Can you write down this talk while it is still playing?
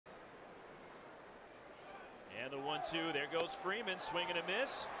And the 1-2, there goes Freeman, swing and a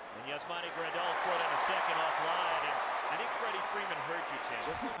miss. And Yasmani Grandal throw down a second offline. And I think Freddie Freeman heard you, Tim.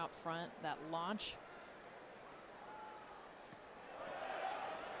 Out front, that launch.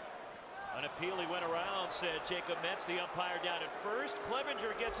 On appeal, he went around, said Jacob Metz, the umpire down at first.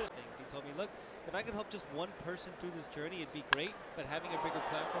 Clevinger gets his things. He told me, look, if I could help just one person through this journey, it'd be great. But having a bigger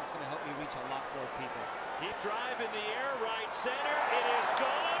platform is going to help me reach a lot more people. Deep drive in the air, right center. It is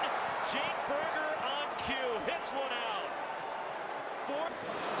gone. Jake Burger on cue, hits one out.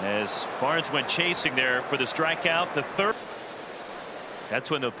 As Barnes went chasing there for the strikeout, the third. That's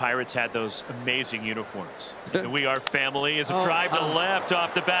when the Pirates had those amazing uniforms. The We Are Family is a drive to left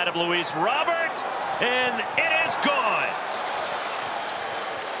off the bat of Luis Robert, and it is gone.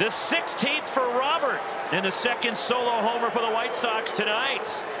 The 16th for Robert, and the second solo homer for the White Sox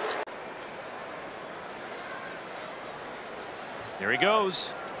tonight. There he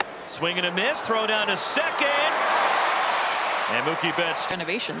goes. Swing and a miss, throw down to second. And Mookie Betts.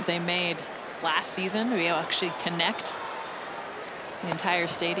 Renovations they made last season to be able to actually connect the entire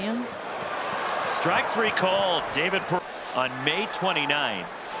stadium. Strike three called. David Peralta on May 29.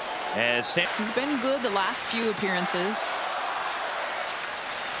 As he's been good the last few appearances.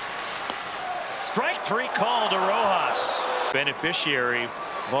 Strike three called to Rojas. Beneficiary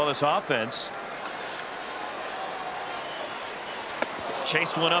of all this offense.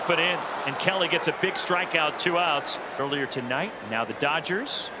 Chased one up and in, and Kelly gets a big strikeout, 2 outs earlier tonight. Now the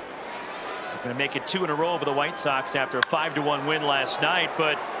Dodgers are going to make it 2 in a row for the White Sox after a 5-1 win last night.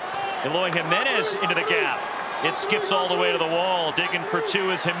 But Eloy Jimenez into the gap. It skips all the way to the wall. Digging for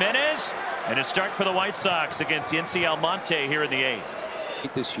 2 is Jimenez, and a start for the White Sox against the NC Almonte here in the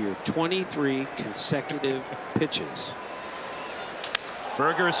 8th. This year, 23 consecutive pitches.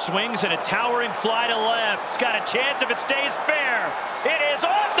 Burger swings and a towering fly to left. It's got a chance if it stays fair. It is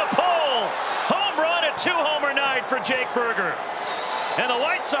off the pole. Home run, a 2-homer night for Jake Burger. And the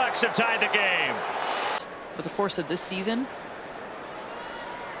White Sox have tied the game. For the course of this season.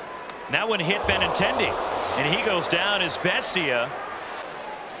 That one hit Benintendi, and he goes down as Vesia.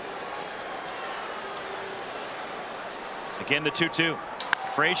 Again, the 2-2.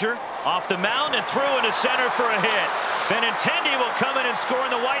 Frazier off the mound and through into center for a hit. Benintendi will come in and score,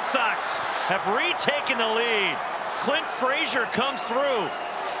 and the White Sox have retaken the lead. Clint Frazier comes through.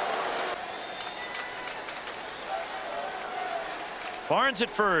 Barnes at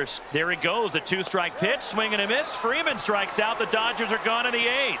first. There he goes. The 2-strike pitch. Swing and a miss. Freeman strikes out. The Dodgers are gone in the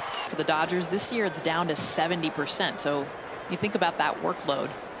 8th. For the Dodgers this year, it's down to 70%. So you think about that workload.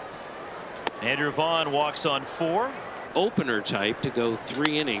 Andrew Vaughn walks on 4. Opener type to go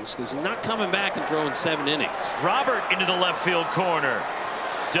 3 innings because he's not coming back and throwing 7 innings. Robert into the left field corner.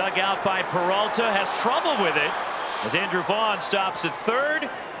 Dug out by Peralta, has trouble with it as Andrew Vaughn stops at third.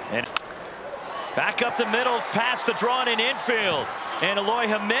 And back up the middle past the drawn in infield. And Eloy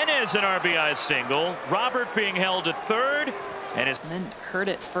Jimenez an RBI single. Robert being held at third. And then hurt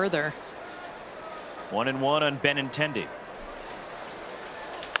it further. 1-1 on Benintendi.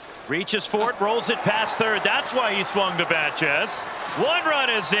 Reaches for it, rolls it past third. That's why he swung the bat, Jess. 1 run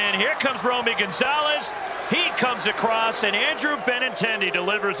is in. Here comes Romy Gonzalez. He comes across, and Andrew Benintendi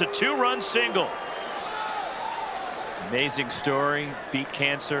delivers a 2-run single. Amazing story. Beat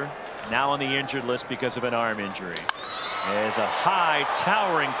cancer. Now on the injured list because of an arm injury. There's a high,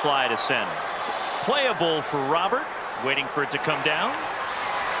 towering fly to center. Playable for Robert. Waiting for it to come down.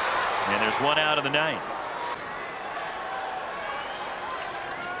 And there's 1 out of the 9th.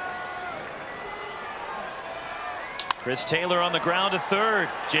 Chris Taylor on the ground to third.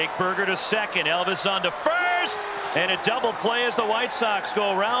 Jake Burger to second. Elvis on to first. And a double play as the White Sox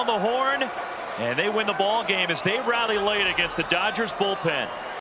go around the horn. And they win the ball game as they rally late against the Dodgers bullpen.